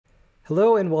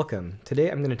Hello and welcome.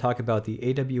 Today I'm going to talk about the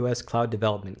AWS Cloud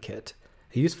Development Kit,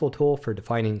 a useful tool for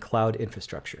defining cloud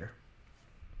infrastructure.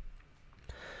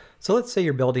 So let's say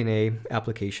you're building an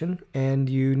application and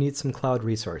you need some cloud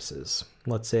resources.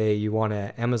 Let's say you want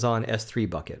an Amazon S3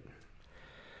 bucket.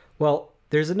 Well,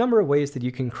 there's a number of ways that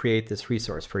you can create this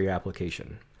resource for your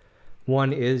application.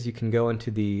 One is you can go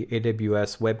into the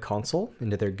AWS Web Console,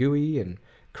 into their GUI, and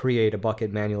create a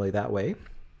bucket manually that way.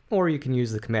 Or you can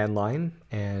use the command line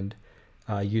and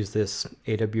use this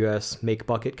AWS make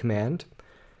bucket command,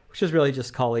 which is really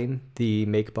just calling the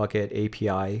make bucket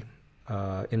API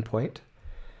endpoint.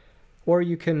 Or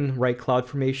you can write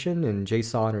CloudFormation in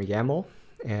JSON or YAML,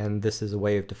 and this is a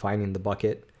way of defining the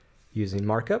bucket using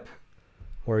markup.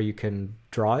 Or you can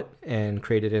draw it and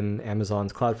create it in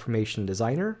Amazon's CloudFormation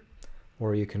Designer.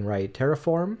 Or you can write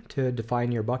Terraform to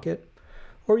define your bucket.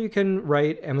 Or you can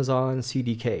write Amazon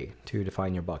CDK to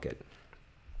define your bucket.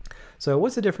 So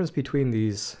what's the difference between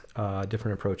these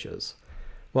different approaches?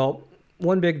 Well,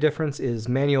 one big difference is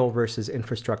manual versus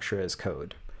infrastructure as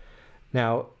code.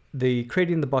 Now,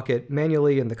 creating the bucket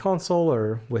manually in the console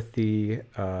or with in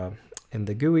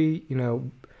the GUI,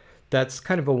 that's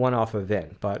kind of a one-off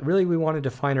event. But really, we want to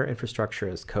define our infrastructure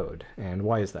as code. And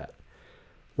why is that?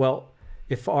 Well,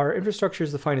 if our infrastructure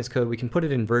is defined as code, we can put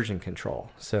it in version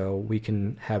control. So we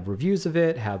can have reviews of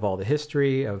it, have all the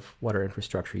history of what our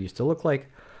infrastructure used to look like,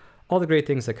 all the great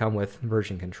things that come with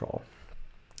version control.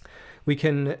 We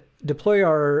can deploy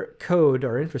our code,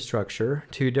 our infrastructure,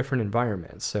 to different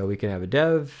environments. So we can have a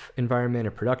dev environment,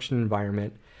 a production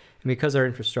environment, and because our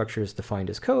infrastructure is defined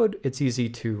as code, it's easy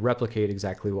to replicate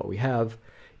exactly what we have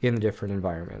in the different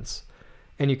environments.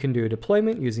 And you can do a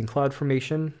deployment using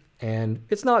CloudFormation, and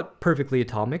it's not perfectly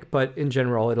atomic, but in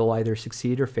general, it'll either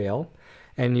succeed or fail,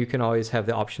 and you can always have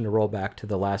the option to roll back to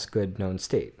the last good known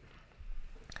state.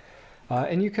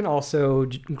 And you can also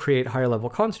create higher level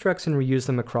constructs and reuse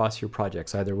them across your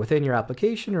projects, either within your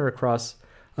application or across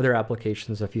other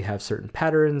applications if you have certain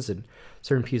patterns and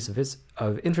certain pieces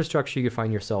of infrastructure you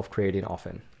find yourself creating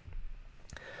often.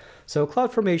 So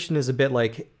CloudFormation is a bit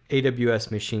like AWS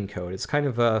machine code. It's kind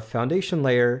of a foundation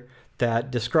layer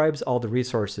that describes all the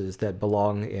resources that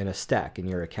belong in a stack in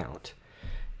your account.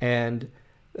 And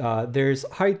there's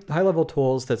high-level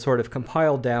tools that sort of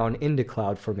compile down into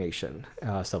CloudFormation,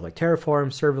 stuff like Terraform,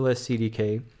 Serverless,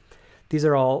 CDK. These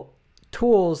are all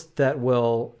tools that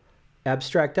will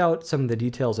abstract out some of the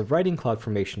details of writing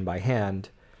CloudFormation by hand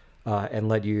and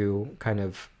let you kind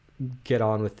of get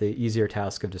on with the easier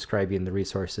task of describing the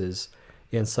resources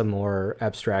in some more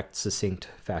abstract, succinct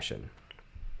fashion.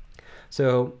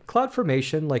 So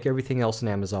CloudFormation, like everything else in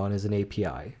Amazon, is an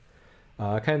API.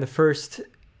 Kind of the first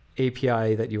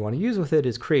API that you want to use with it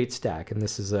is create stack, and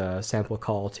this is a sample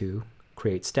call to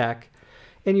create stack,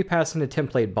 and you pass in a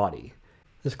template body.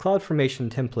 This CloudFormation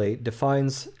template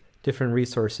defines different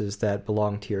resources that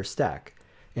belong to your stack,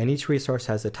 and each resource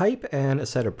has a type and a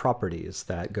set of properties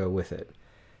that go with it.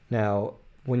 Now,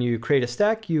 when you create a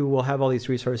stack, you will have all these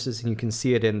resources, and you can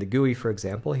see it in the GUI, for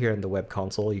example. Here in the web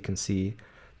console, you can see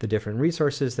the different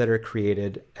resources that are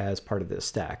created as part of this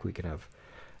stack. We can have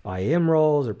IAM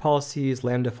roles or policies,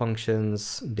 Lambda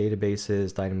functions,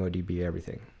 databases, DynamoDB,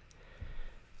 everything.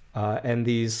 And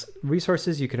these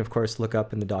resources you can, of course, look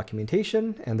up in the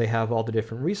documentation, and they have all the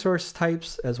different resource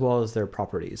types as well as their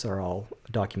properties are all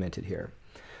documented here.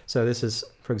 So this is,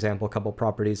 for example, a couple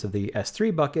properties of the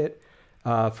S3 bucket.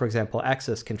 For example,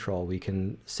 access control. We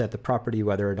can set the property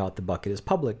whether or not the bucket is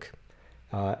public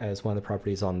as one of the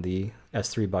properties on the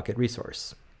S3 bucket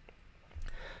resource.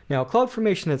 Now,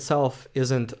 CloudFormation itself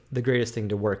isn't the greatest thing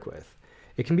to work with.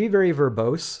 It can be very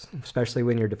verbose, especially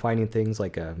when you're defining things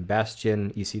like a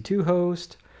Bastion EC2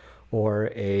 host or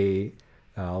a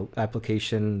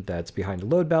application that's behind a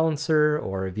load balancer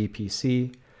or a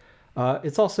VPC.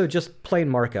 It's also just plain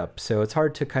markup, so it's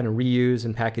hard to kind of reuse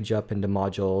and package up into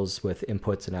modules with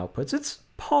inputs and outputs. It's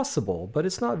possible, but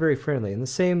it's not very friendly. And the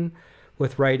same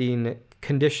with writing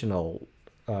conditional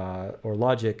or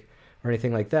logic or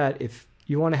anything like that. If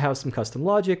you want to have some custom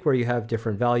logic where you have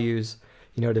different values,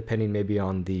 depending maybe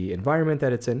on the environment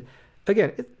that it's in.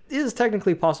 Again, it is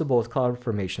technically possible with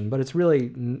CloudFormation, but it's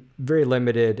really very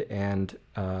limited and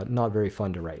not very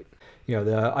fun to write.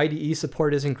 The IDE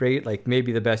support isn't great. Like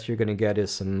maybe the best you're going to get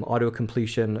is some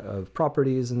auto-completion of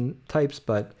properties and types,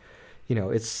 but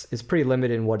it's pretty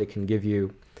limited in what it can give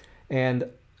you. And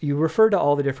you refer to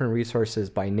all the different resources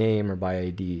by name or by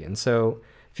ID. And so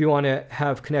if you want to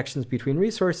have connections between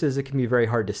resources, it can be very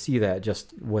hard to see that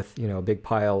just with a big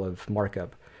pile of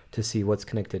markup to see what's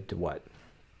connected to what.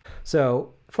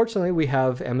 So fortunately, we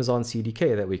have Amazon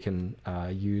CDK that we can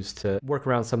use to work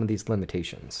around some of these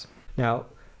limitations. Now,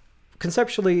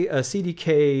 Conceptually, a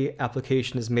CDK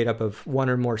application is made up of one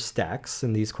or more stacks,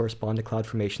 and these correspond to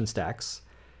CloudFormation stacks.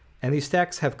 And these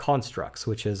stacks have constructs,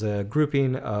 which is a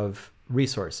grouping of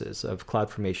resources, of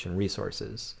CloudFormation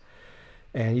resources.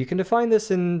 And you can define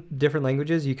this in different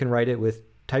languages. You can write it with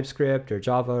TypeScript or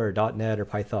Java or .NET or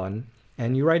Python.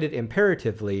 And you write it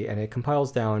imperatively, and it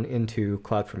compiles down into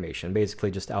CloudFormation, basically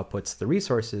just outputs the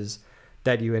resources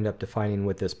that you end up defining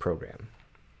with this program.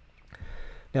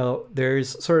 Now,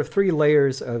 there's sort of 3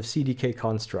 layers of CDK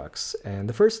constructs. And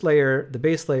the first layer, the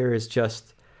base layer, is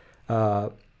just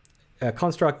a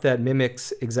construct that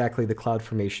mimics exactly the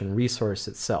CloudFormation resource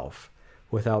itself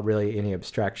without really any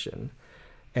abstraction.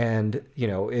 And, you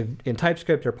know, if in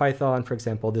TypeScript or Python, for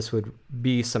example, this would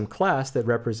be some class that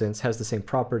has the same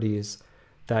properties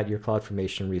that your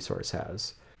CloudFormation resource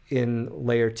has. In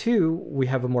layer 2, we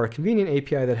have a more convenient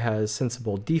API that has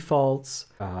sensible defaults,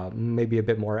 maybe a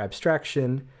bit more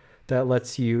abstraction, that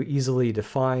lets you easily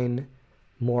define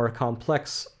more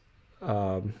complex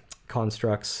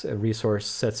constructs,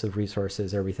 sets of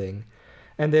resources, everything.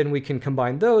 And then we can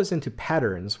combine those into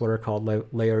patterns, what are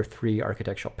called layer 3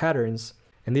 architectural patterns.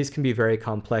 And these can be very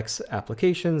complex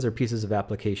applications or pieces of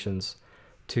applications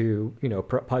to, you know,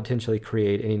 potentially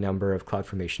create any number of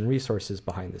CloudFormation resources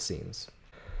behind the scenes.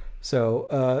 So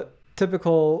a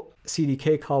typical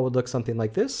CDK call would look something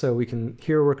like this. So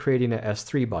here we're creating a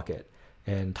S3 bucket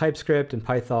in TypeScript and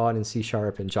Python and C#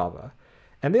 and Java.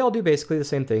 And they all do basically the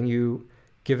same thing. You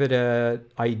give it a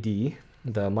ID,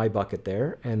 the my bucket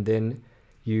there, and then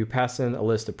you pass in a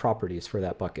list of properties for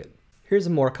that bucket. Here's a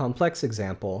more complex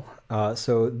example.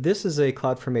 So this is a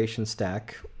CloudFormation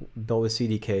stack built with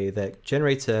CDK that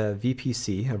generates a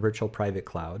VPC, a virtual private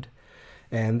cloud.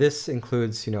 And this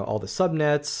includes, you know, all the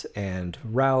subnets and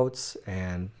routes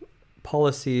and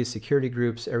policies, security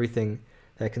groups, everything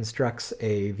that constructs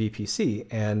a VPC.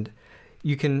 And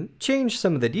you can change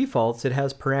some of the defaults. It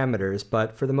has parameters,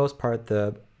 but for the most part,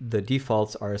 the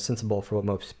defaults are sensible for what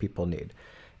most people need.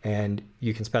 And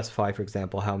you can specify, for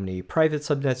example, how many private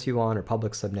subnets you want or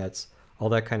public subnets, all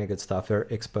that kind of good stuff are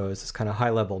exposed as kind of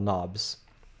high-level knobs.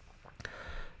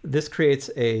 This creates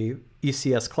a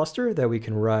ECS cluster that we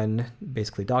can run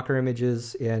basically Docker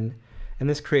images in. And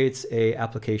this creates a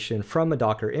application from a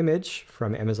Docker image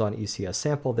from Amazon ECS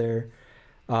sample there.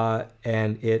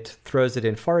 And it throws it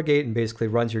in Fargate and basically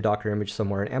runs your Docker image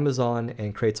somewhere in Amazon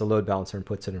and creates a load balancer and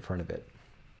puts it in front of it.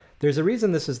 There's a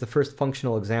reason this is the first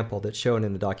functional example that's shown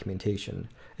in the documentation.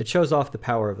 It shows off the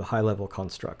power of the high-level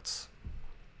constructs.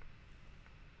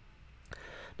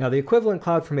 Now, the equivalent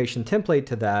CloudFormation template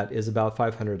to that is about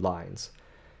 500 lines.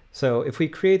 So if we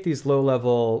create these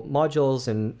low-level modules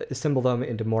and assemble them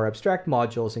into more abstract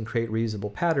modules and create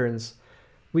reusable patterns,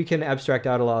 we can abstract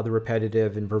out a lot of the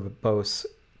repetitive and verbose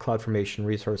CloudFormation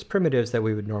resource primitives that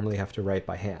we would normally have to write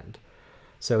by hand.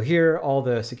 So here, all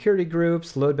the security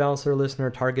groups, load balancer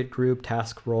listener, target group,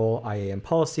 task role, IAM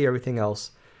policy, everything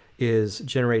else is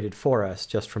generated for us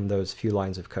just from those few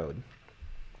lines of code.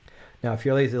 Now, if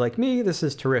you're lazy like me, this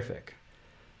is terrific.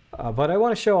 But I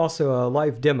want to show also a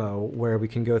live demo where we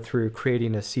can go through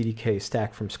creating a CDK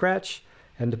stack from scratch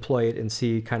and deploy it and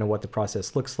see kind of what the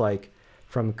process looks like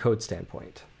from a code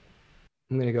standpoint.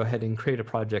 I'm going to go ahead and create a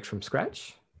project from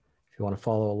scratch if you want to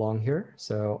follow along here.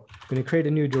 So I'm going to create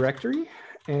a new directory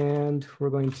and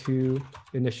we're going to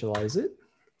initialize it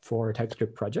for a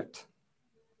TypeScript project.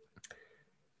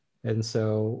 And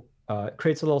so it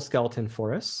creates a little skeleton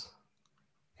for us.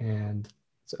 And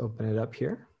let's open it up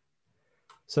here.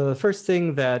 So the first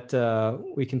thing that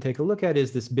we can take a look at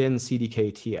is this bin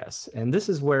CDK TS. And this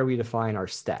is where we define our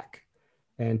stack.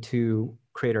 And to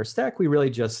create our stack, we really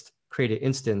just create an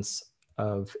instance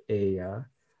of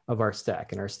our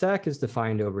stack. And our stack is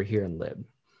defined over here in lib.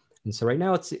 And so right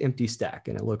now it's the empty stack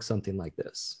and it looks something like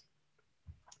this.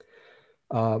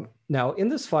 Now in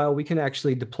this file, we can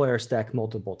actually deploy our stack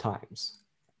multiple times.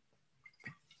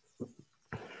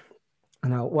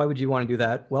 Now, why would you want to do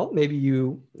that? Well, maybe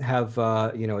you have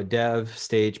a dev,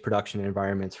 stage, production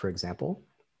environments, for example,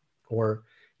 or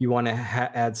you want to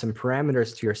add some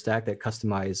parameters to your stack that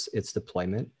customize its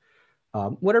deployment.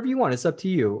 Whatever you want, it's up to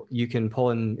you. You can pull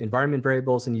in environment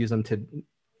variables and use them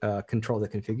to control the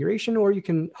configuration, or you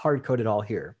can hard code it all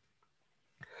here.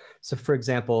 So for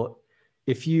example,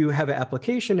 if you have an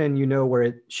application and you know where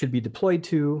it should be deployed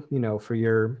to, for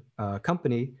your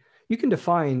company, you can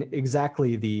define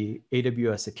exactly the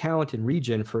AWS account and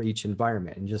region for each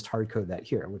environment and just hard code that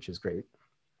here, which is great.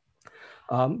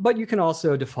 But you can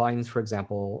also define, for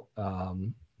example,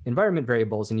 environment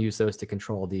variables and use those to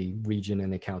control the region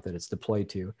and account that it's deployed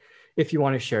to if you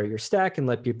want to share your stack and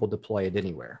let people deploy it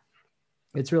anywhere.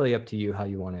 It's really up to you how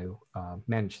you want to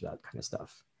manage that kind of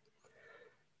stuff.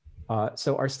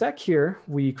 So our stack here,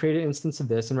 we create an instance of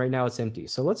this, and right now it's empty.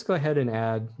 So let's go ahead and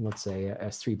add, let's say, a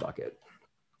S3 bucket.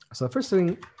 So the first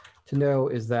thing to know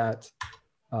is that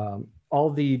all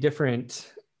the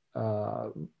different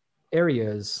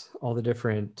areas, all the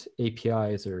different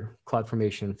APIs or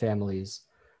CloudFormation families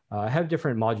have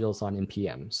different modules on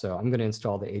NPM. So I'm going to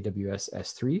install the AWS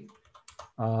S3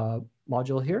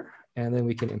 module here, and then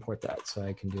we can import that. So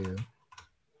I can do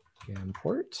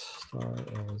import star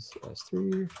as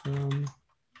S3 from,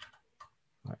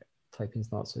 all right,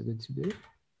 typing's not so good today.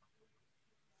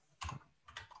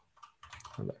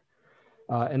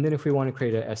 And then if we want to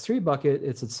create a S3 bucket,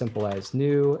 it's as simple as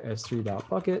new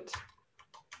s3.bucket.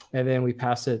 And then we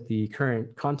pass it the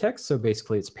current context. So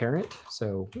basically it's parent.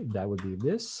 So that would be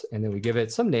this. And then we give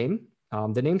it some name.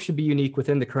 The name should be unique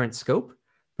within the current scope,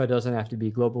 but it doesn't have to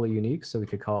be globally unique. So we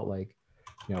could call it like,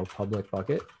 public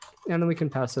bucket. And then we can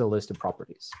pass it a list of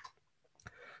properties.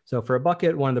 So for a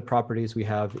bucket, one of the properties we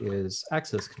have is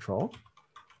access control.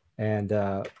 And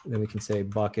then we can say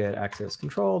bucket access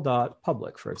control dot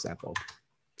public, for example.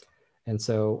 And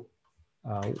so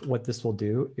what this will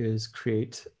do is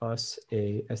create us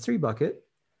a S3 bucket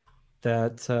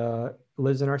that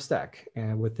lives in our stack,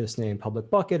 and with this name public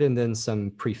bucket and then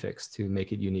some prefix to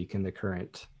make it unique in the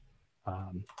current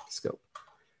scope.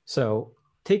 So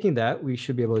taking that, we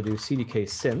should be able to do CDK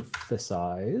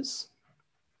synthesize,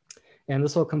 and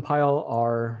this will compile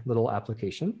our little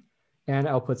application and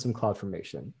output some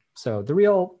CloudFormation. So the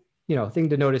real thing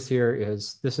to notice here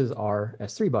is this is our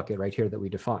S3 bucket right here that we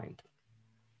defined.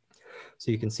 So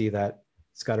you can see that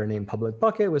it's got our name public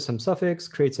bucket with some suffix,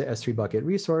 creates a S3 bucket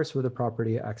resource with a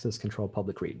property access control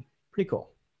public read. Pretty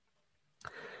cool.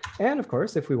 And of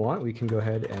course, if we want, we can go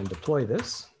ahead and deploy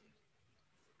this.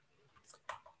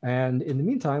 And in the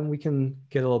meantime, we can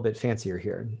get a little bit fancier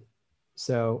here.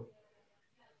 So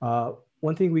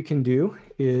one thing we can do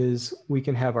is we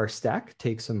can have our stack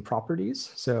take some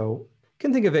properties. So you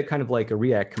can think of it kind of like a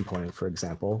React component, for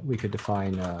example. We could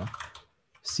define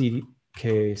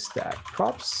CDK stack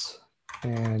props,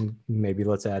 and maybe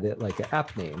let's add it like an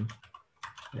app name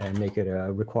and make it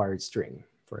a required string,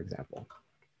 for example.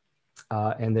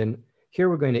 And then here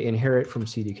we're going to inherit from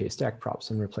CDK stack props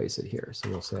and replace it here. So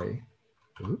we'll say,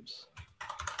 oops,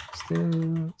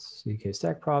 CDK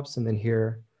stack props, and then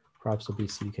here props will be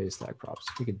CDK stack props.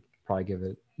 We could probably give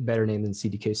it a better name than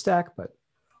CDK stack, but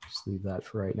just leave that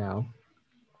for right now.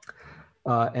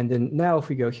 And then now if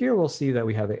we go here, we'll see that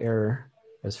we have an error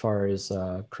as far as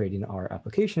creating our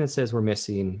application. It says we're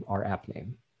missing our app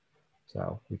name.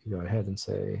 So we can go ahead and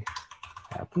say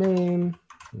app name,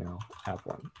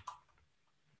 app1.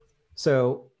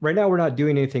 So right now we're not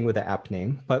doing anything with the app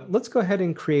name, but let's go ahead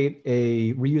and create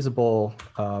a reusable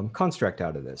construct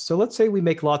out of this. So let's say we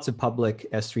make lots of public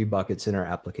S3 buckets in our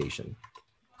application.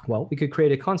 Well, we could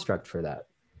create a construct for that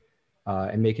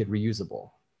and make it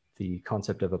reusable, the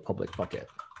concept of a public bucket.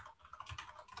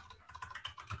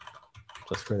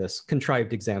 Just for this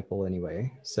contrived example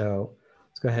anyway. So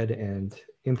let's go ahead and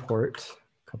import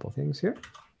a couple things here.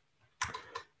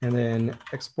 And then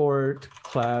export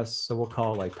class, so we'll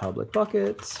call it like public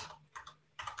bucket,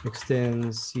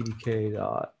 extends CDK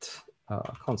dot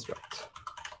construct.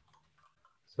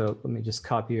 So let me just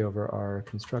copy over our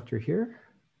constructor here.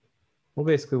 We'll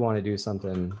basically want to do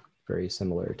something very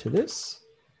similar to this.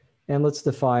 And let's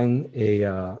define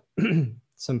a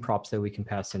some props that we can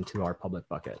pass into our public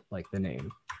bucket, like the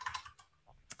name.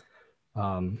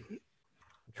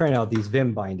 Trying out these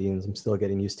Vim bindings. I'm still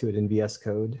getting used to it in VS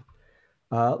Code.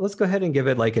 Let's go ahead and give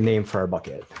it like a name for our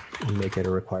bucket and make it a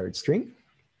required string.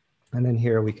 And then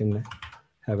here we can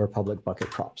have our public bucket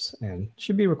props, and it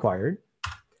should be required.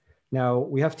 Now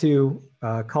we have to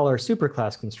call our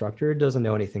superclass constructor. It doesn't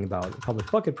know anything about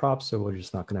public bucket props, so we're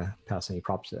just not going to pass any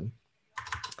props in.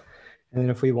 And then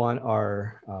if we want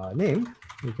our name,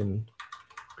 we can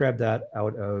grab that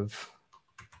out of,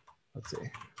 let's see,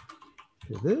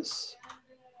 do this,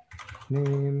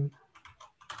 name,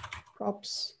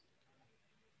 props.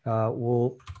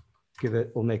 We'll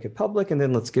make it public, and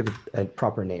then let's give it a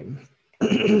proper name.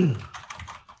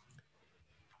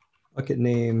 Bucket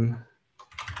name.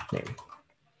 Okay,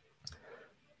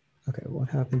 what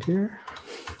happened here?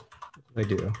 What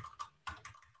did I do?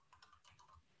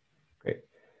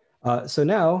 Great. So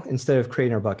now, instead of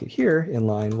creating our bucket here in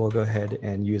line, we'll go ahead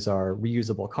and use our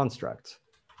reusable construct.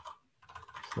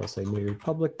 So we'll say new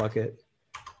public bucket,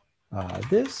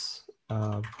 this,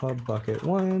 pub bucket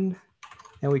one,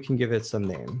 and we can give it some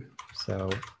name. So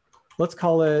let's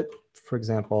call it, for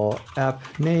example,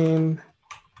 app name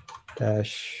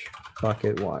dash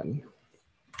bucket one.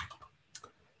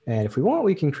 And if we want,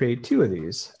 we can create two of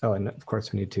these. Oh, and of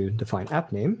course we need to define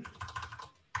app name.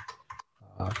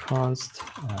 const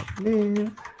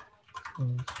name,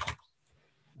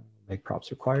 make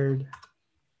props required.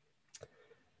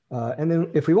 And then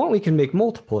if we want, we can make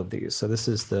multiple of these. So this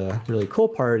is the really cool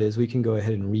part, is we can go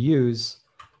ahead and reuse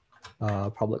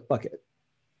public bucket.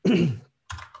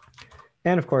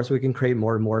 And of course, we can create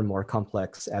more and more and more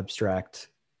complex abstract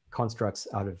constructs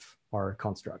out of our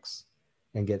constructs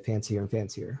and get fancier and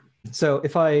fancier. So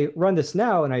if I run this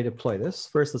now and I deploy this,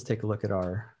 first let's take a look at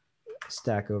our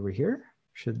stack over here.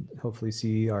 Should hopefully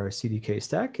see our CDK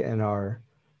stack and our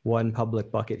one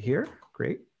public bucket here.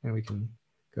 Great. And we can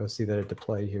go see that it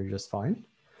deployed here just fine.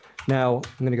 Now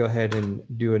I'm going to go ahead and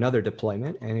do another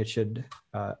deployment, and it should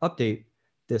update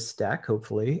this stack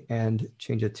hopefully and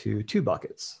change it to 2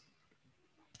 buckets,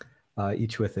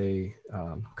 each with a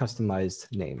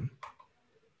customized name.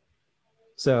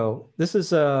 So this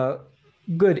is a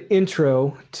good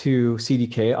intro to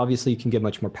CDK. Obviously, you can get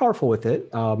much more powerful with it.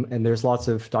 And there's lots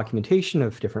of documentation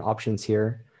of different options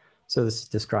here. So this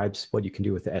describes what you can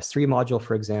do with the S3 module,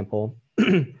 for example.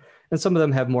 And some of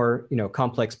them have more,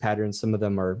 complex patterns. Some of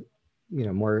them are,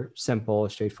 more simple,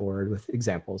 straightforward with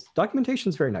examples. Documentation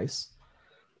is very nice.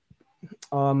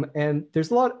 And there's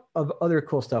a lot of other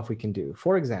cool stuff we can do.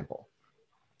 For example,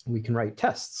 we can write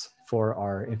tests for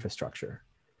our infrastructure.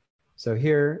 So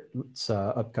here, it's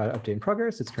got update in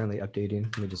progress. It's currently updating.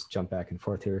 Let me just jump back and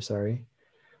forth here, sorry.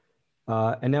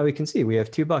 And now we can see we have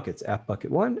 2 buckets, app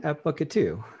bucket 1, app bucket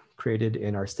 2, created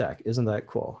in our stack. Isn't that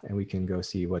cool? And we can go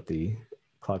see what the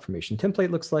CloudFormation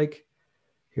template looks like.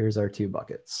 Here's our 2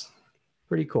 buckets.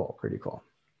 Pretty cool, pretty cool.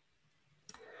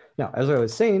 Now, as I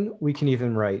was saying, we can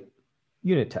even write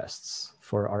unit tests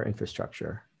for our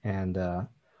infrastructure. And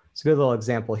it's a good little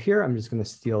example here. I'm just going to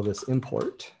steal this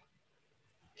import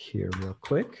here real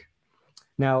quick.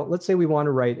 Now, let's say we want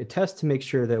to write a test to make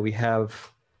sure that we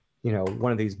have,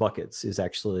 one of these buckets is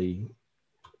actually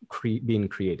being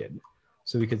created.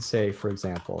 So we could say, for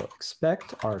example,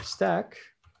 expect our stack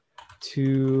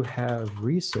to have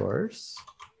resource,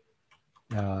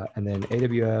 and then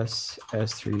AWS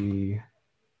S3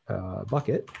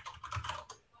 bucket.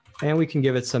 And we can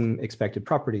give it some expected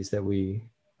properties that we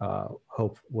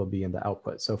hope will be in the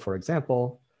output. So for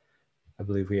example, I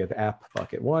believe we have app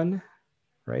bucket 1,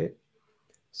 right?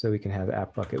 So we can have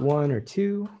app bucket 1 or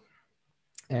 2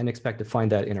 and expect to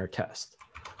find that in our test.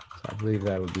 So I believe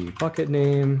that would be bucket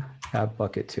name, app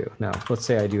bucket 2. Now, let's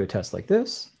say I do a test like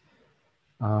this.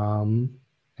 And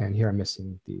here I'm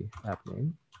missing the app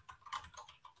name.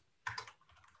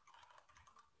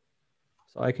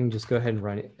 So I can just go ahead and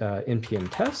run npm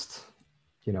test,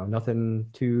 nothing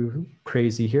too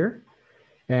crazy here.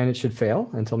 And it should fail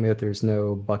and tell me that there's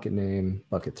no bucket name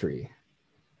bucket 3.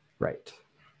 Right.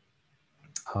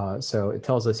 So it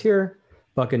tells us here,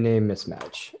 bucket name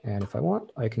mismatch. And if I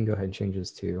want, I can go ahead and change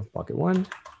this to bucket 1.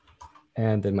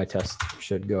 And then my test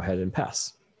should go ahead and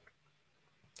pass.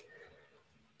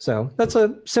 So that's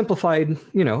a simplified,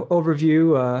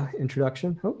 overview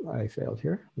introduction. Oh, I failed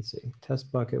here. Let's see.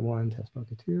 Test bucket 1, test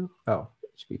bucket 2. Oh, it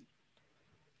should be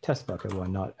test bucket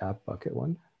 1, not app bucket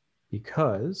 1,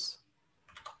 because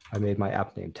I made my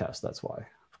app name test. That's why,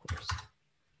 of course.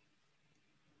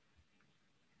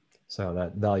 So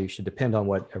that value should depend on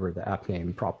whatever the app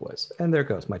name prop was. And there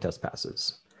goes, my test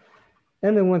passes.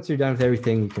 And then once you're done with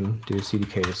everything, you can do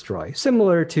CDK destroy,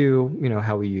 similar to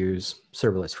how we use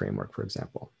serverless framework, for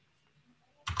example.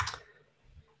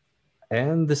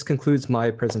 And this concludes my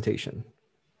presentation.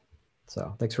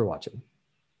 So thanks for watching.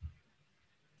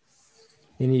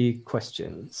 Any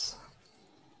questions?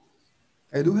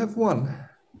 I do have one,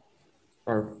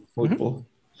 or multiple.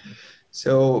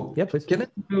 So yeah, please. Can I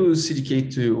use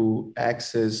CDK to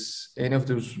access any of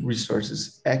those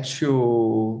resources,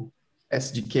 actual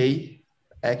SDK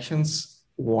actions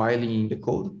while in the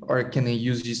code, or can I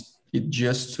use it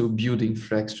just to build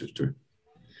infrastructure?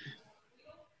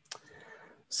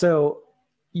 So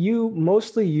you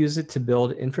mostly use it to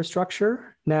build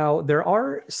infrastructure. Now, there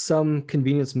are some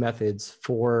convenience methods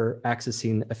for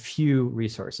accessing a few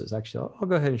resources. Actually, I'll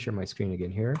go ahead and share my screen again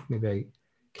here. Maybe I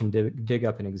can dig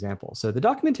up an example. So the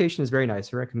documentation is very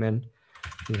nice. I recommend,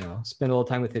 spend a little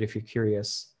time with it if you're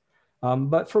curious.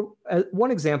 But for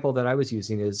one example that I was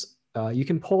using is you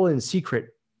can pull in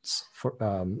secrets for,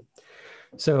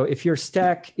 so if your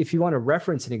stack, if you want to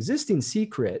reference an existing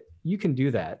secret, you can do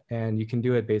that. And you can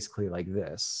do it basically like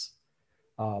this.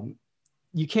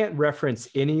 You can't reference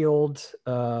any old,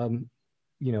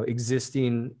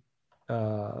 existing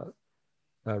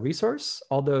resource,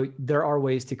 although there are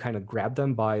ways to kind of grab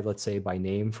them by, let's say, by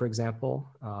name, for example.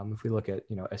 If we look at,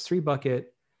 S3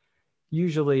 bucket,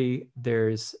 usually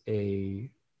there's a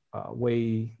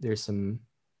way, there's some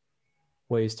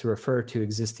ways to refer to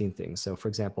existing things. So for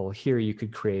example, here you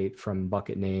could create from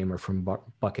bucket name or from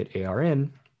bucket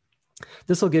ARN.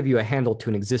 This will give you a handle to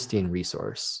an existing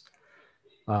resource.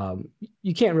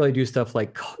 You can't really do stuff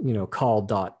like, call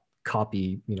dot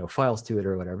copy, files to it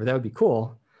or whatever. That would be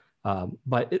cool.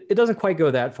 But it doesn't quite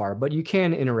go that far, but you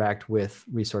can interact with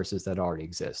resources that already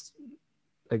exist.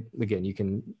 Again, you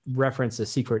can reference a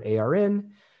secret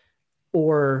ARN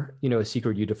or, a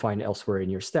secret you define elsewhere in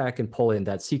your stack and pull in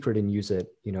that secret and use it,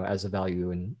 as a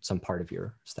value in some part of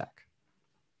your stack.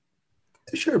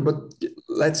 Sure, but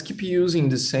let's keep using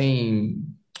the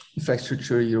same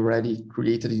infrastructure you already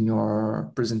created in your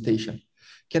presentation.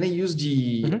 Can I use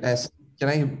can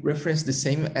I reference the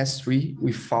same S3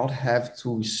 without have to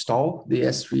install the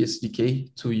S3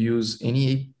 SDK to use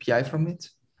any API from it?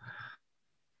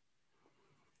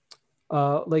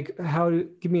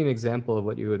 Give me an example of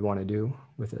what you would want to do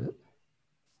with it.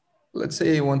 Let's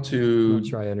say I want to I'm not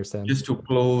sure I understand. just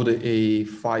upload a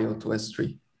file to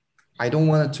S3. I don't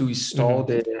want to install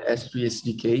the S3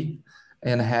 SDK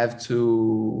and have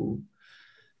to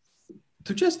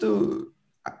just do,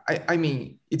 I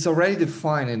mean, it's already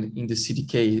defined in the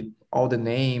CDK, all the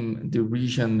name, the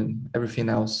region, everything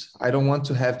else. I don't want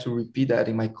to have to repeat that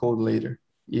in my code later.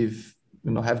 If,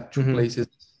 have two places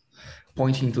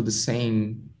pointing to the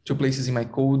same, two places in my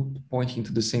code pointing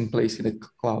to the same place in the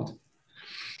cloud.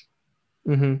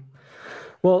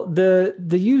 Well, the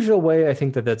usual way I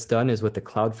think that's done is with the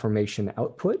CloudFormation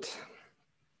output.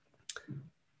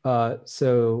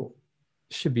 So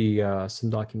should be some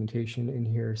documentation in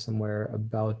here somewhere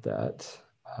about that.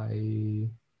 I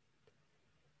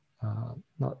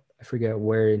forget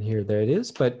where in here that it is,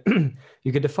 but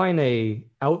you could define a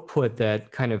output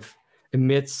that kind of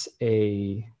emits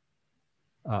a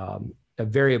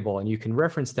variable, and you can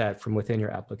reference that from within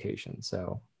your application.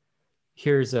 So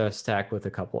here's a stack with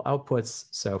a couple outputs.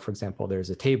 So for example,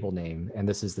 there's a table name, and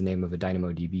this is the name of a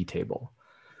DynamoDB table.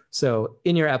 So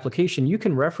in your application, you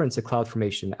can reference a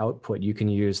CloudFormation output. You can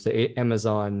use the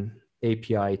Amazon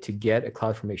API to get a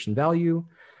CloudFormation value.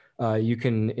 You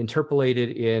can interpolate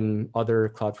it in other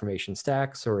CloudFormation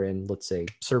stacks or in, let's say,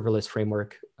 serverless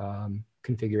framework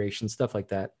configuration, stuff like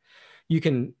that. You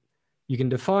can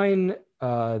define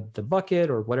the bucket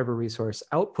or whatever resource,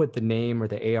 output the name or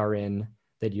the ARN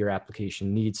that your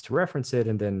application needs to reference it,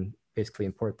 and then basically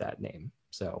import that name.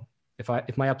 So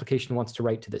if my application wants to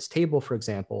write to this table, for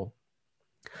example,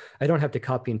 I don't have to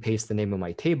copy and paste the name of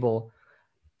my table.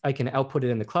 I can output it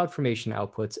in the CloudFormation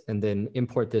outputs and then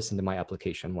import this into my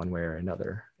application one way or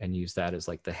another and use that as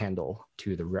like the handle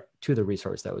to the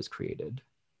resource that was created.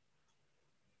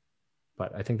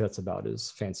 But I think that's about as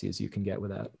fancy as you can get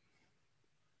with that.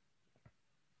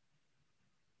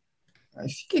 I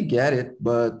think I get it,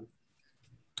 but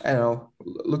I don't know,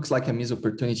 looks like a missed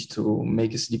opportunity to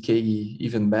make SDK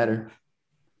even better,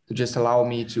 to just allow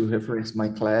me to reference my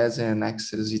class and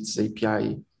access its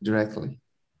API directly.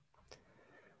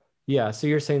 Yeah, so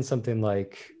you're saying something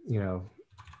like,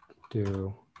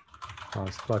 do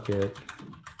cost bucket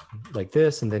like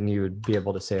this, and then you would be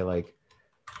able to say like,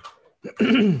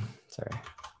 sorry,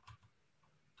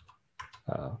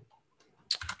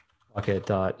 bucket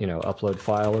dot, upload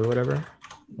file or whatever,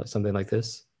 something like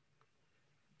this.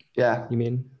 Yeah. You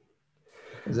mean?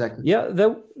 Exactly. Yeah,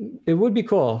 it would be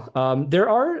cool. There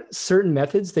are certain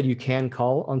methods that you can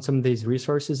call on some of these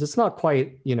resources. It's not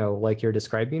quite, like you're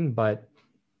describing, but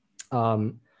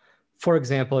for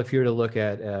example, if you were to look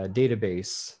at a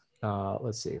database,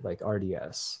 let's see, like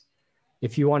RDS,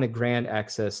 if you want to grant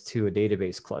access to a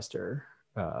database cluster,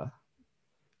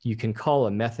 you can call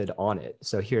a method on it.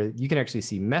 So here you can actually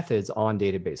see methods on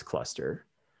database cluster.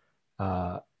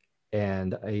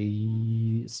 And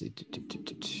I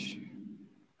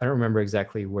don't remember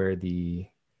exactly where the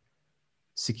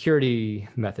security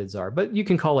methods are, but you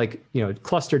can call like,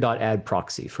 cluster.add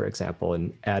proxy, for example,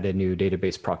 and add a new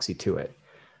database proxy to it.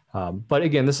 But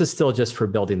again, this is still just for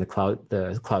building the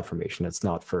CloudFormation. It's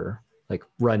not for like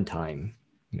runtime,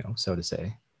 so to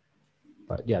say.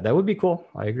 But yeah, that would be cool.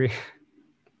 I agree.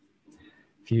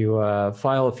 If you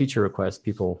file a feature request,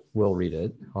 people will read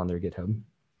it on their GitHub.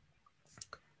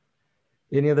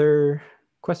 Any other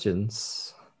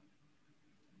questions?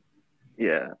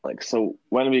 Yeah, so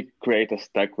when we create a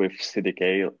stack with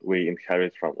CDK, we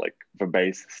inherit from the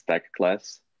base stack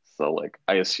class. So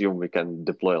I assume we can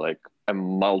deploy a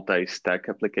multi-stack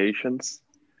applications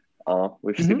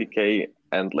with CDK.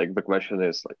 And the question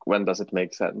is when does it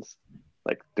make sense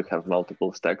to have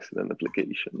multiple stacks in an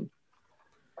application?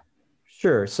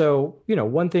 Sure. So,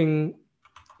 one thing,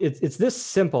 it's this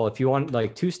simple. If you want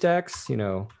 2 stacks,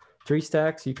 3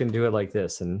 stacks, you can do it like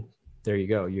this, and there you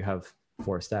go. You have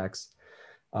 4 stacks.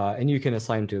 And you can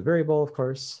assign to a variable, of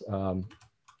course.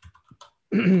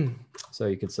 So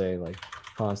you could say like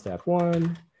const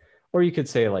app1, or you could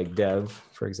say like dev,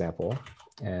 for example.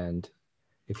 And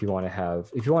if you want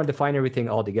to define everything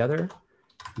all together,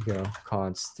 you go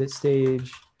const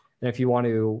stage. And if you want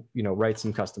to, write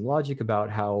some custom logic about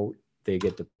how they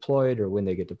get deployed or when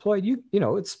they get deployed,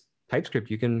 it's TypeScript.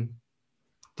 You can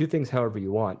do things however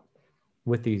you want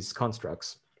with these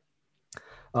constructs.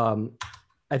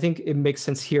 I think it makes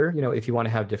sense here. If you want to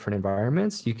have different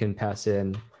environments, you can pass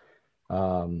in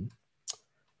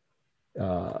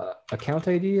account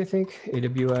ID, I think,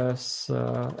 AWS,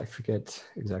 I forget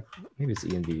exactly, maybe it's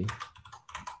env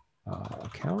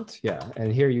account. Yeah,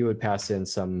 and here you would pass in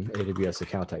some AWS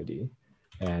account ID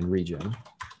and region.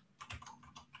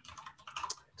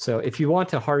 So if you want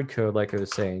to hard code, like I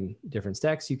was saying, different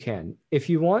stacks, you can. If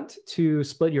you want to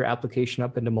split your application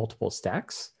up into multiple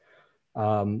stacks,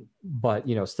 but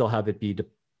still have it be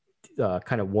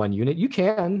kind of one unit, you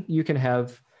can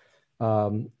have,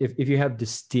 if you have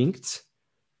distinct,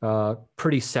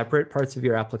 pretty separate parts of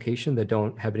your application that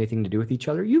don't have anything to do with each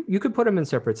other, you could put them in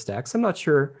separate stacks. I'm not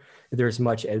sure if there's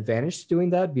much advantage to doing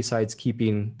that besides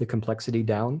keeping the complexity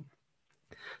down.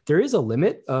 There is a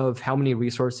limit of how many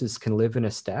resources can live in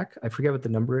a stack. I forget what the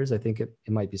number is. I think it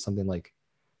might be something like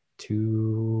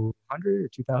 200 or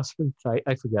 2000.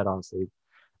 I forget, honestly,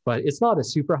 but it's not a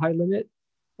super high limit.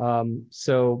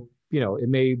 So, it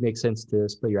may make sense to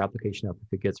split your application up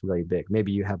if it gets really big.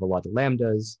 Maybe you have a lot of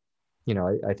Lambdas.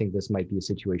 I think this might be a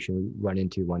situation we run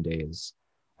into one day as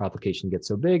our application gets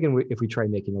so big. And if we try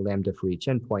making a Lambda for each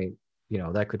endpoint,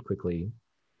 that could quickly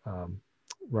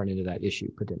run into that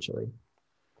issue potentially.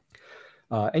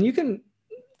 And you can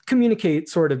communicate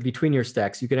sort of between your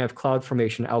stacks. You can have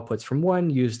CloudFormation outputs from one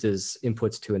used as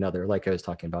inputs to another, like I was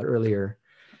talking about earlier.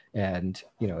 And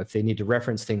if they need to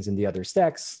reference things in the other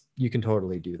stacks, you can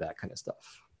totally do that kind of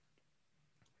stuff.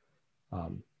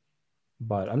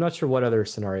 But I'm not sure what other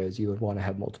scenarios you would want to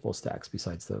have multiple stacks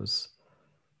besides those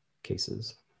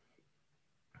cases.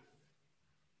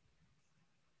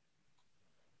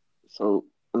 So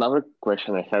another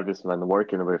question I have is when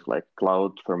working with like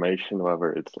CloudFormation,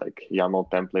 whether it's like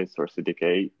YAML templates or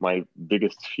CDK, my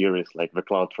biggest fear is like the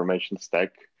CloudFormation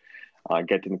stack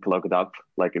getting clogged up,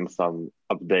 like in some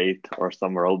update or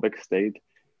some rollback state.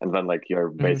 And then like you're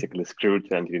basically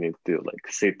screwed and you need to like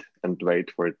sit and wait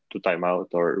for it to time out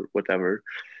or whatever.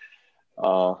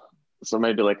 So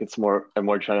maybe like it's a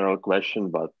more general question,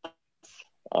 but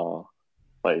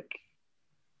like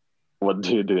what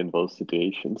do you do in those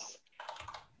situations?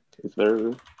 Is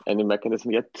there any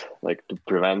mechanism yet like to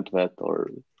prevent that, or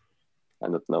I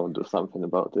don't know, do something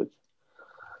about it?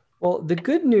 Well, the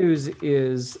good news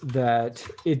is that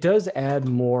it does add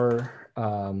more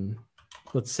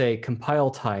let's say compile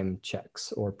time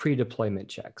checks or pre-deployment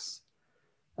checks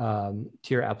to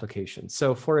your application.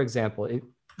 So for example,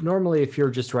 normally if you're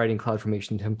just writing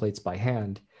CloudFormation templates by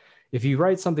hand, if you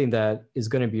write something that is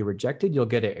going to be rejected, you'll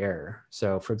get an error.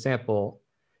 So for example,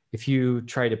 if you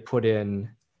try to put in,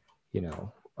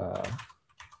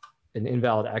 an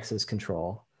invalid access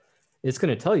control, it's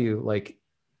going to tell you like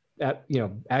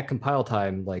at compile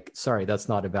time, like, sorry, that's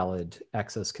not a valid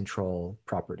access control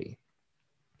property.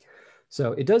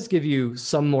 So it does give you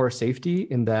some more safety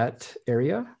in that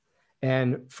area.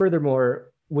 And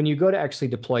furthermore, when you go to actually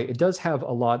deploy, it does have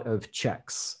a lot of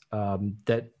checks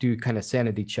that do kind of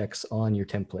sanity checks on your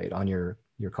template, on your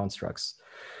constructs,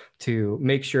 to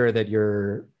make sure that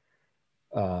you're,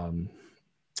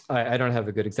 I don't have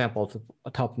a good example off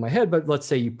the top of my head, but let's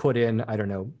say you put in, I don't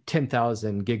know,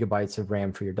 10,000 gigabytes of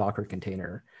RAM for your Docker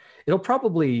container. It'll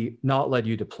probably not let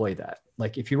you deploy that.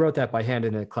 Like if you wrote that by hand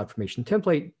in a CloudFormation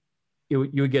template, you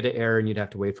would get an error and you'd have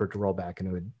to wait for it to roll back and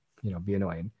it would be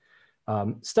annoying.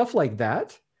 Stuff like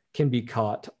that can be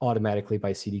caught automatically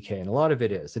by CDK, and a lot of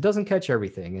it is. It doesn't catch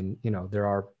everything, and there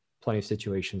are plenty of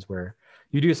situations where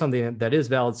you do something that is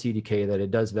valid CDK, that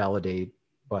it does validate,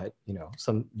 but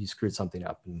you screwed something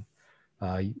up, and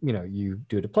you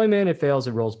do a deployment, it fails,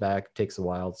 it rolls back, takes a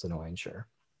while, it's annoying, sure.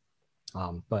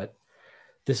 But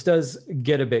this does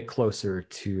get a bit closer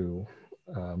to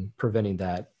preventing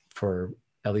that for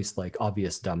at least like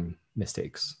obvious dumb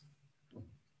mistakes.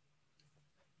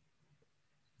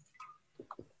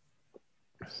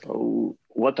 So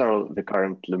what are the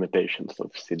current limitations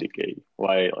of CDK?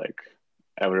 Why like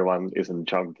everyone isn't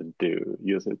jumped to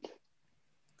use it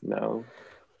now?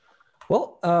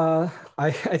 Well,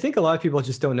 I think a lot of people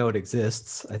just don't know it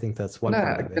exists. I think that's one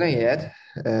part of it. Can I add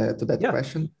to that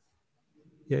question?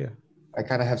 Yeah. I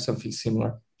kind of have something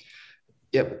similar.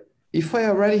 Yep. If I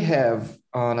already have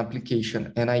an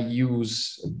application and I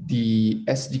use the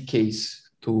SDKs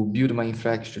to build my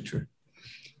infrastructure,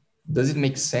 does it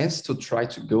make sense to try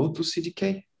to go to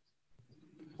CDK?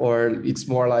 Or it's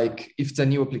more like if it's a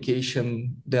new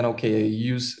application, then okay, I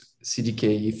use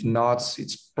CDK. If not,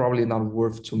 it's probably not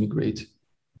worth to migrate.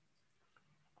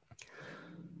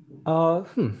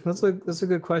 That's a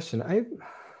good question. I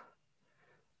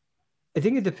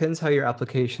think it depends how your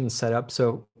application is set up.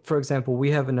 So for example,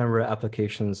 we have a number of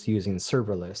applications using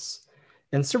serverless,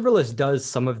 and serverless does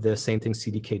some of the same thing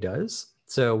CDK does.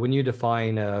 So when you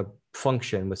define a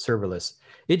function with serverless,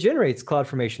 it generates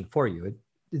CloudFormation for you.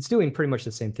 It's doing pretty much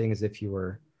the same thing as if you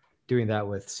were doing that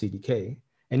with CDK.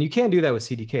 And you can do that with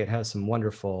CDK. It has some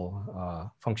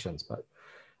wonderful functions, but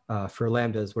for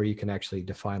Lambdas where you can actually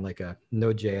define like a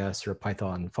Node.js or a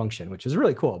Python function, which is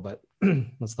really cool, but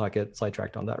let's not get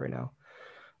sidetracked on that right now.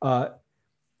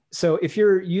 So if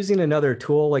you're using another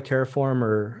tool like Terraform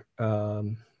or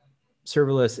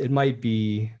serverless, it might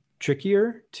be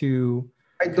trickier to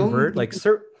convert.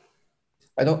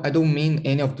 I don't mean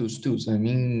any of those tools. I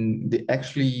mean the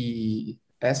actually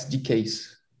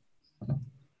SDKs.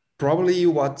 Probably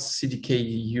what CDK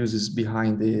uses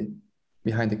behind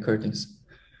the curtains.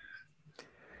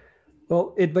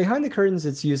 Well, behind the curtains,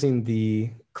 it's using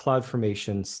the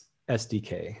CloudFormation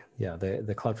SDK. Yeah,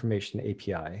 the CloudFormation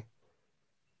API.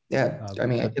 Yeah, I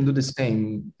mean, I can do the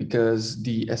same because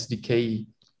the SDK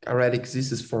already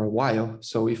exists for a while.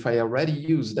 So if I already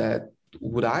use that,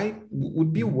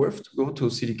 would be worth to go to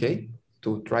CDK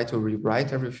to try to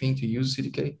rewrite everything to use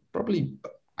CDK? Probably,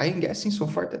 I am guessing so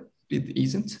far that it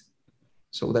isn't.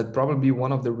 So that probably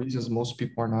one of the reasons most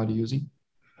people are not using.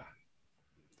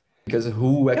 Because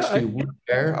who actually would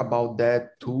care about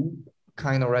that tool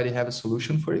kind of already have a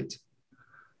solution for it?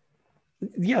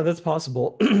 Yeah, that's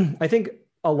possible. I think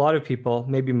a lot of people,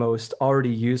 maybe most, already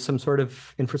use some sort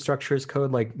of infrastructure as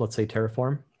code, like let's say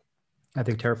Terraform. I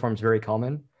think Terraform is very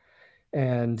common.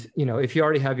 And if you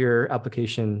already have your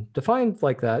application defined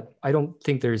like that, I don't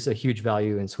think there's a huge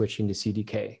value in switching to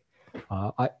CDK.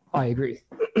 I agree.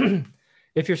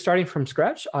 If you're starting from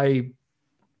scratch, I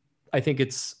think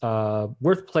it's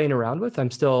worth playing around with.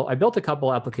 I built a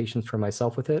couple applications for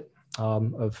myself with it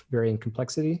of varying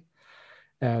complexity,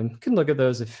 and you can look at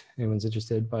those if anyone's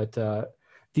interested. But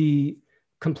the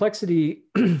complexity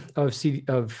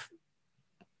of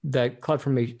that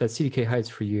CloudFormation, that CDK hides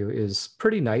for you is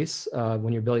pretty nice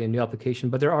when you're building a new application,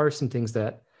 but there are some things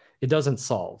that it doesn't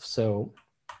solve. So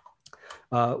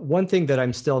one thing that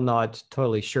I'm still not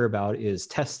totally sure about is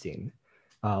testing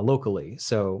locally.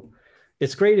 So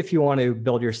it's great if you want to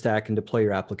build your stack and deploy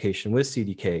your application with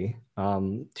CDK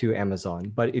to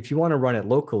Amazon. But if you want to run it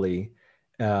locally,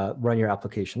 run your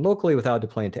application locally without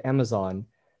deploying to Amazon,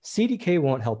 CDK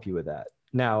won't help you with that.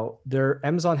 Now,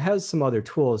 Amazon has some other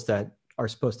tools that are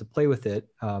supposed to play with it.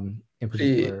 In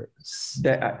particular,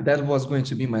 that was going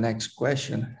to be my next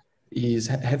question.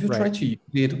 Have you tried to use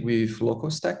it with local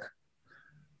stack?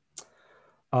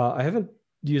 I haven't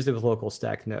used it with local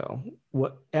stack, no.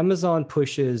 What Amazon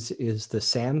pushes is the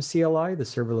SAM CLI, the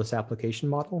serverless application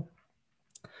model,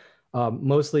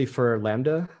 mostly for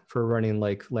Lambda, for running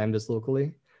like Lambdas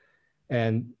locally.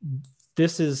 And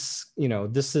this is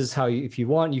how if you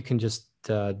want, you can just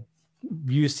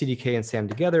use CDK and SAM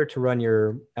together to run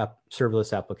your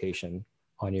serverless application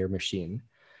on your machine.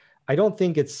 I don't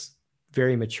think it's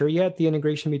very mature yet, the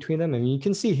integration between them. I mean, you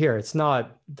can see here, it's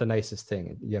not the nicest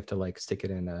thing. You have to stick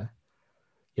it in a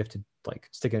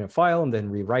file and then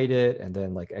rewrite it and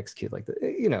then execute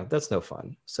that's no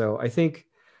fun. So I think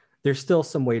there's still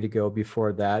some way to go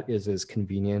before that is as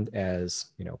convenient as,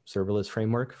 serverless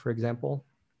framework, for example.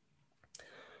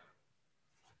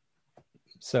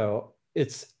 So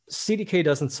CDK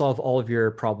doesn't solve all of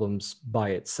your problems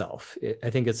by itself. I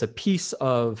think it's a piece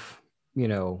of,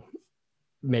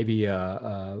 maybe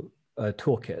a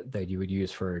toolkit that you would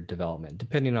use for development,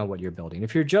 depending on what you're building.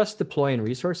 If you're just deploying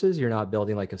resources, you're not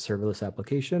building like a serverless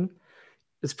application,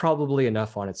 it's probably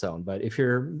enough on its own. But if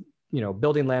you're,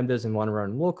 building Lambdas and want to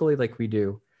run locally like we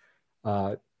do,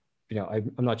 I'm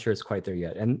not sure it's quite there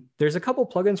yet. And there's a couple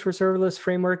plugins for serverless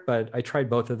framework, but I tried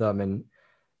both of them and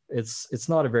it's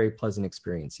not a very pleasant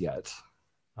experience yet.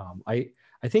 I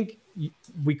think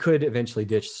we could eventually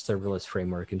ditch serverless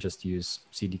framework and just use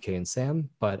CDK and SAM,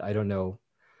 but I don't know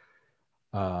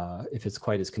if it's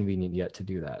quite as convenient yet to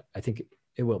do that. I think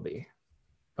it will be.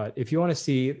 But if you want to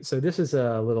see, so this is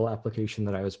a little application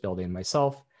that I was building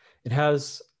myself. It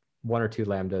has 1 or 2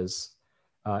 Lambdas,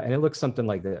 and it looks something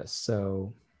like this.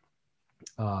 So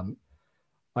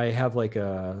I have like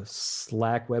a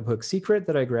Slack webhook secret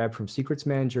that I grabbed from Secrets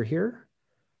Manager here.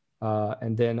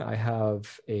 And then I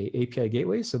have a API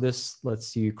gateway. So this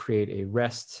lets you create a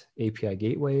REST API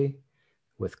gateway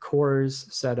with cores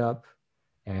set up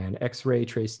and X-ray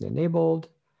tracing enabled.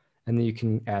 And then you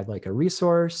can add like a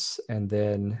resource and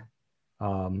then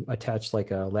attach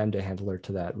like a Lambda handler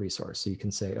to that resource. So you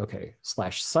can say, okay,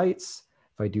 /sites.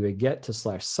 If I do a get to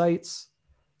 /sites,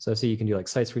 so you can do like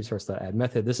sites resource.add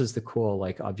method. This is the cool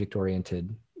like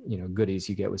object-oriented goodies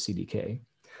you get with CDK.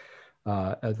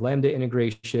 A Lambda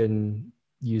integration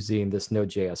using this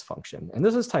Node.js function. And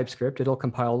this is TypeScript. It'll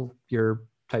compile your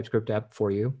TypeScript app for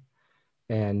you.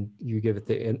 And you give it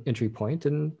the entry point,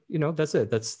 and that's it.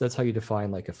 That's how you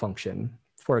define like a function,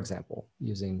 for example,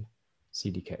 using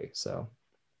CDK. So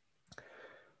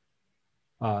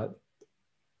I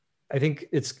think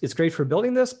it's great for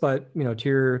building this, but to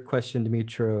your question,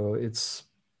 Dimitro, it's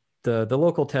the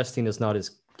local testing is not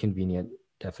as convenient,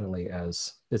 definitely,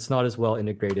 as it's not as well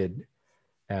integrated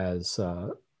as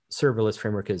serverless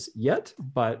framework is yet.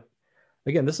 But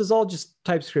again, this is all just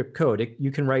TypeScript code.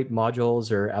 You can write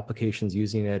modules or applications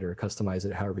using it or customize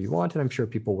it however you want, and I'm sure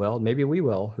people will. Maybe we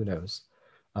will. Who knows?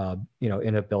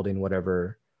 End up building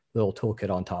whatever little toolkit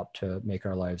on top to make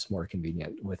our lives more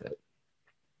convenient with it.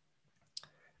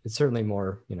 It's certainly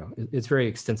more, it's very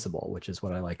extensible, which is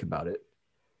what I like about it.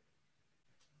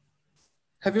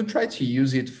 Have you tried to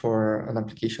use it for an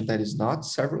application that is not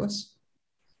serverless?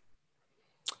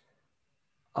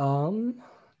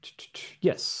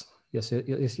 Yes,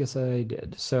 I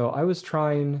did. So I was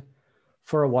trying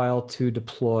for a while to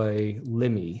deploy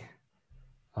Limmy,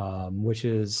 which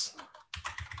is,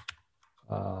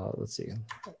 let's see,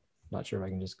 not sure if I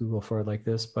can just Google for it like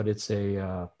this, but it's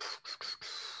a,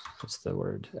 what's the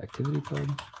word? Activity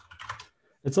pub.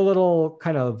 It's a little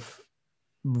kind of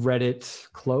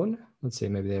Reddit clone. Let's see,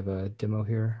 maybe they have a demo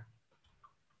here.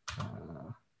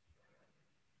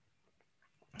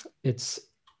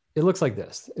 It looks like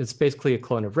this. It's basically a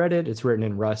clone of Reddit. It's written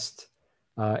in Rust,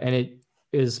 and it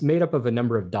is made up of a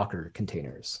number of Docker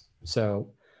containers. So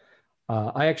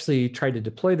I actually tried to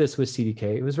deploy this with CDK.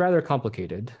 It was rather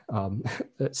complicated.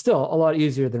 Still a lot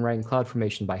easier than writing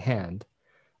CloudFormation by hand.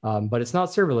 But it's not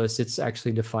serverless. It's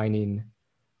actually defining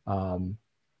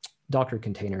Docker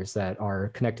containers that are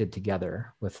connected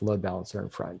together with load balancer in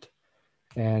front.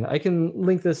 And I can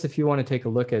link this if you want to take a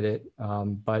look at it.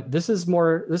 But this is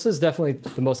definitely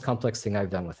the most complex thing I've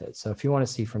done with it. So if you want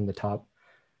to see from the top,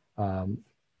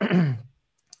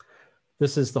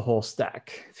 this is the whole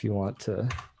stack, if you want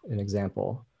an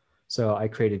example. So I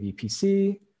create a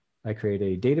VPC, I create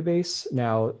a database.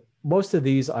 Now, most of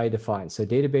these I define. So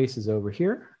database is over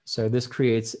here. So this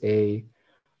creates a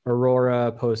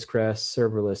Aurora Postgres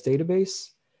serverless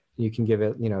database. You can give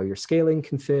it, your scaling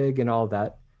config and all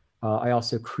that. I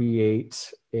also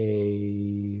create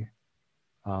a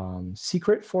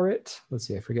secret for it. Let's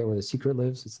see, I forget where the secret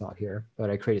lives. It's not here, but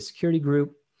I create a security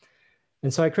group.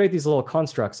 And so I create these little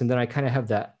constructs, and then I kind of have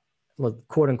that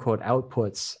quote unquote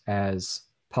outputs as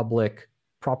public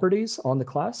properties on the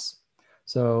class.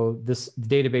 So this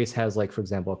database has, like, for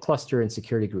example, a cluster and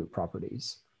security group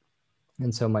properties.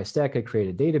 And so my stack, I create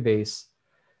a database,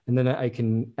 and then I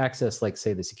can access, like,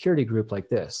 say, the security group like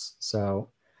this. So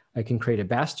I can create a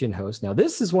bastion host. Now,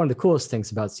 this is one of the coolest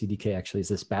things about CDK, actually, is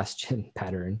this bastion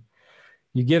pattern.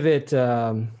 You give it,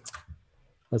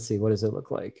 let's see, what does it look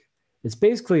like? It's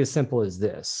basically as simple as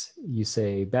this. You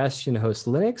say bastion host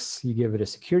Linux, you give it a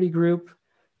security group,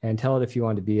 and tell it if you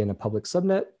want to be in a public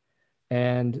subnet.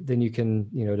 And then you can,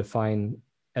 define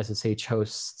SSH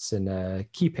hosts in a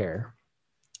key pair.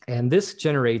 And this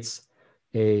generates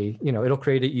it'll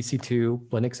create an EC2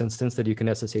 Linux instance that you can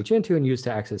SSH into and use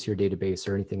to access your database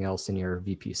or anything else in your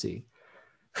VPC.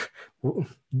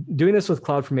 Doing this with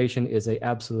CloudFormation is an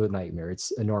absolute nightmare.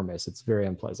 It's enormous. It's very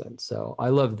unpleasant. So I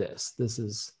love this. This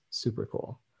is super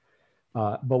cool.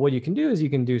 But what you can do is you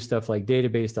can do stuff like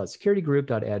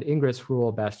database.securitygroup.add ingress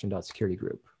rule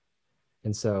bastion.securitygroup.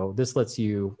 And so this lets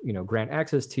you, grant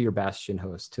access to your bastion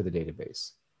host to the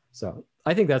database. So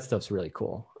I think that stuff's really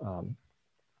cool.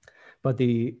 But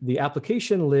the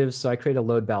application lives, so I create a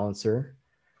load balancer.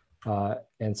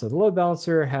 And so the load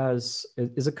balancer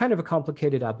is a kind of a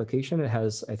complicated application. It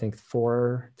has, I think,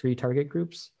 three target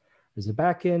groups. There's a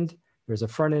backend, there's a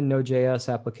front-end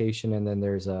Node.js application, and then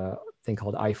there's a thing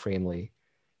called iframely,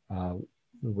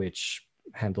 which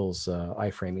handles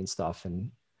iframing stuff and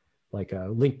like a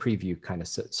link preview kind of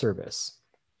service.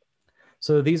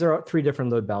 So these are three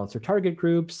different load balancer target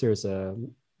groups. There's I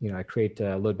create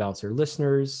load balancer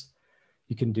listeners.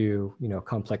 You can do,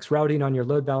 complex routing on your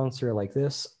load balancer like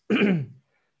this. If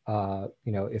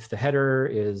the header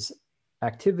is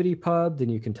activity pub, then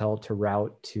you can tell it to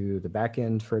route to the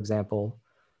backend, for example.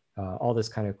 All this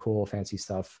kind of cool, fancy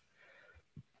stuff.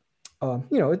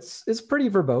 It's pretty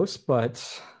verbose,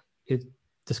 but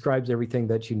describes everything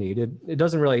that you need. It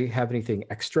doesn't really have anything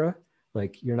extra.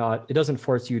 Like it doesn't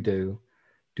force you to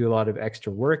do a lot of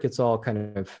extra work. It's all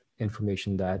kind of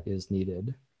information that is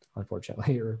needed,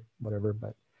 unfortunately, or whatever.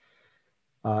 But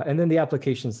and then the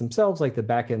applications themselves, like the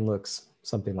backend looks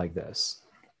something like this.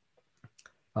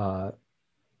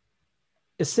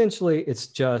 Essentially, it's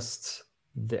just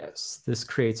this. This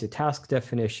creates a task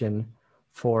definition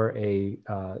for a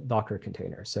Docker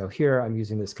container. So here I'm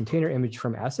using this container image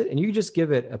from asset, and you just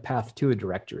give it a path to a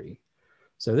directory.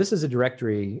 So this is a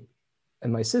directory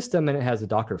in my system, and it has a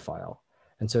Docker file.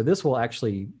 And so this will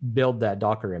actually build that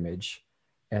Docker image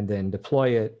and then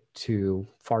deploy it to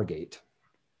Fargate.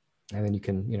 And then you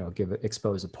can,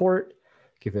 expose a port,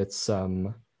 give it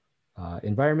some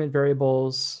environment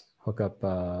variables, hook up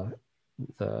the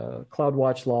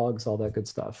CloudWatch logs, all that good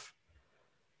stuff.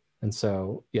 And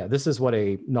so, yeah, this is what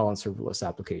a non-serverless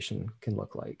application can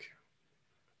look like.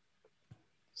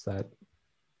 Does that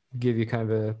give you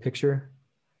kind of a picture?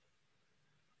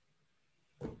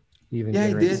 Even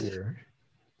generates your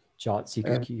JWT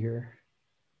secret key here.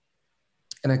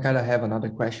 And I kind of have another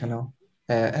question now.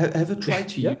 Have you tried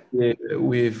to use it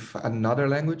with another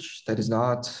language that is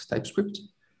not TypeScript?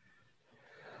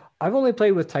 I've only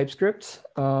played with TypeScript.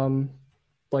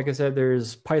 Like I said,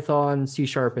 there's Python, C#,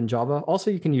 and Java.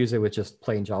 Also, you can use it with just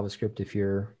plain JavaScript if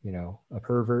you're, a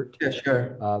pervert. Yeah,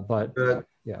 sure. But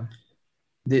yeah.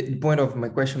 The point of my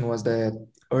question was that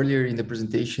earlier in the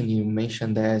presentation, you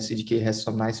mentioned that CDK has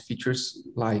some nice features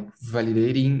like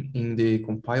validating in the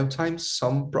compile time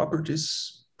some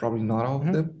properties, probably not all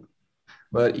of them.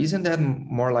 But isn't that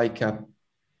more like a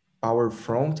power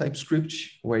from TypeScript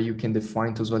where you can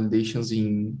define those validations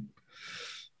in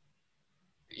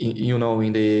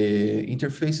the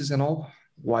interfaces and all?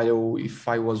 While if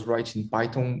I was writing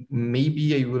Python,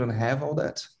 maybe I wouldn't have all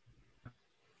that.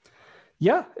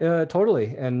 Yeah,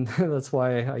 totally. And that's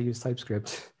why I use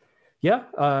TypeScript. Yeah,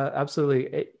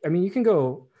 absolutely. I mean, you can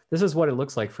go, this is what it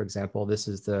looks like, for example. This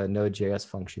is the Node.js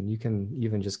function. You can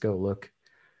even just go look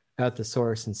at the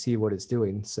source and see what it's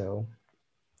doing. So,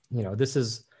 this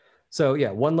is, so yeah,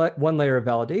 one layer of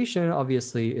validation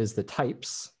obviously is the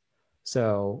types.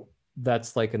 So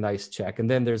that's like a nice check. And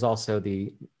then there's also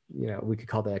the, we could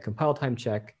call that a compile time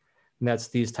check. And that's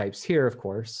these types here, of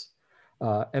course.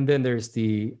 And then there's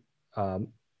the, I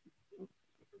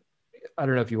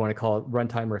don't know if you want to call it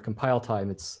runtime or compile time.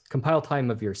 It's compile time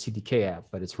of your CDK app,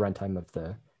 but it's runtime of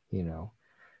the,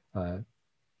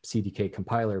 CDK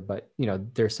compiler. But,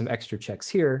 there's some extra checks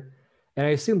here. And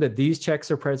I assume that these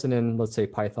checks are present in, let's say,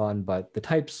 Python, but the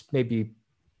types, maybe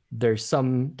there's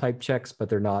some type checks, but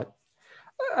they're not.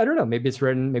 I don't know. Maybe it's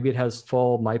written, maybe it has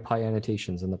full MyPy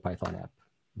annotations in the Python app.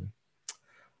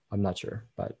 I'm not sure,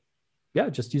 but yeah,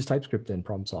 just use TypeScript and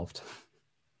problem solved.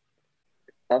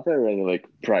 Are there any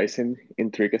pricing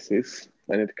intricacies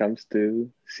when it comes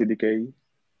to CDK?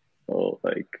 Or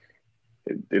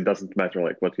it doesn't matter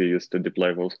what we use to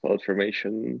deploy those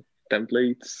CloudFormation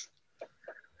templates?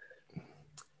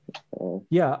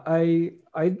 Yeah,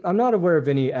 I'm not aware of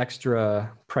any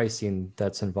extra pricing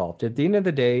that's involved. At the end of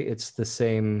the day, it's the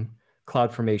same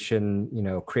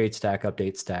CloudFormation, create stack,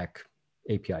 update stack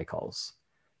API calls.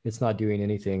 It's not doing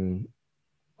anything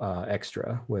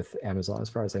extra with Amazon, as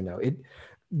far as I know.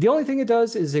 The only thing it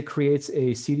does is it creates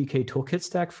a CDK toolkit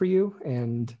stack for you.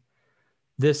 And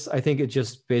this, I think it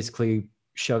just basically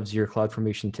shoves your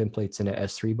CloudFormation templates in an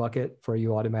S3 bucket for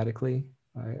you automatically.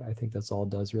 I think that's all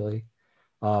it does, really.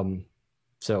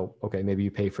 So, okay, maybe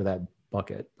you pay for that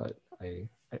bucket, but I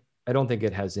don't think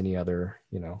it has any other,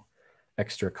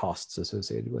 extra costs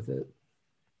associated with it.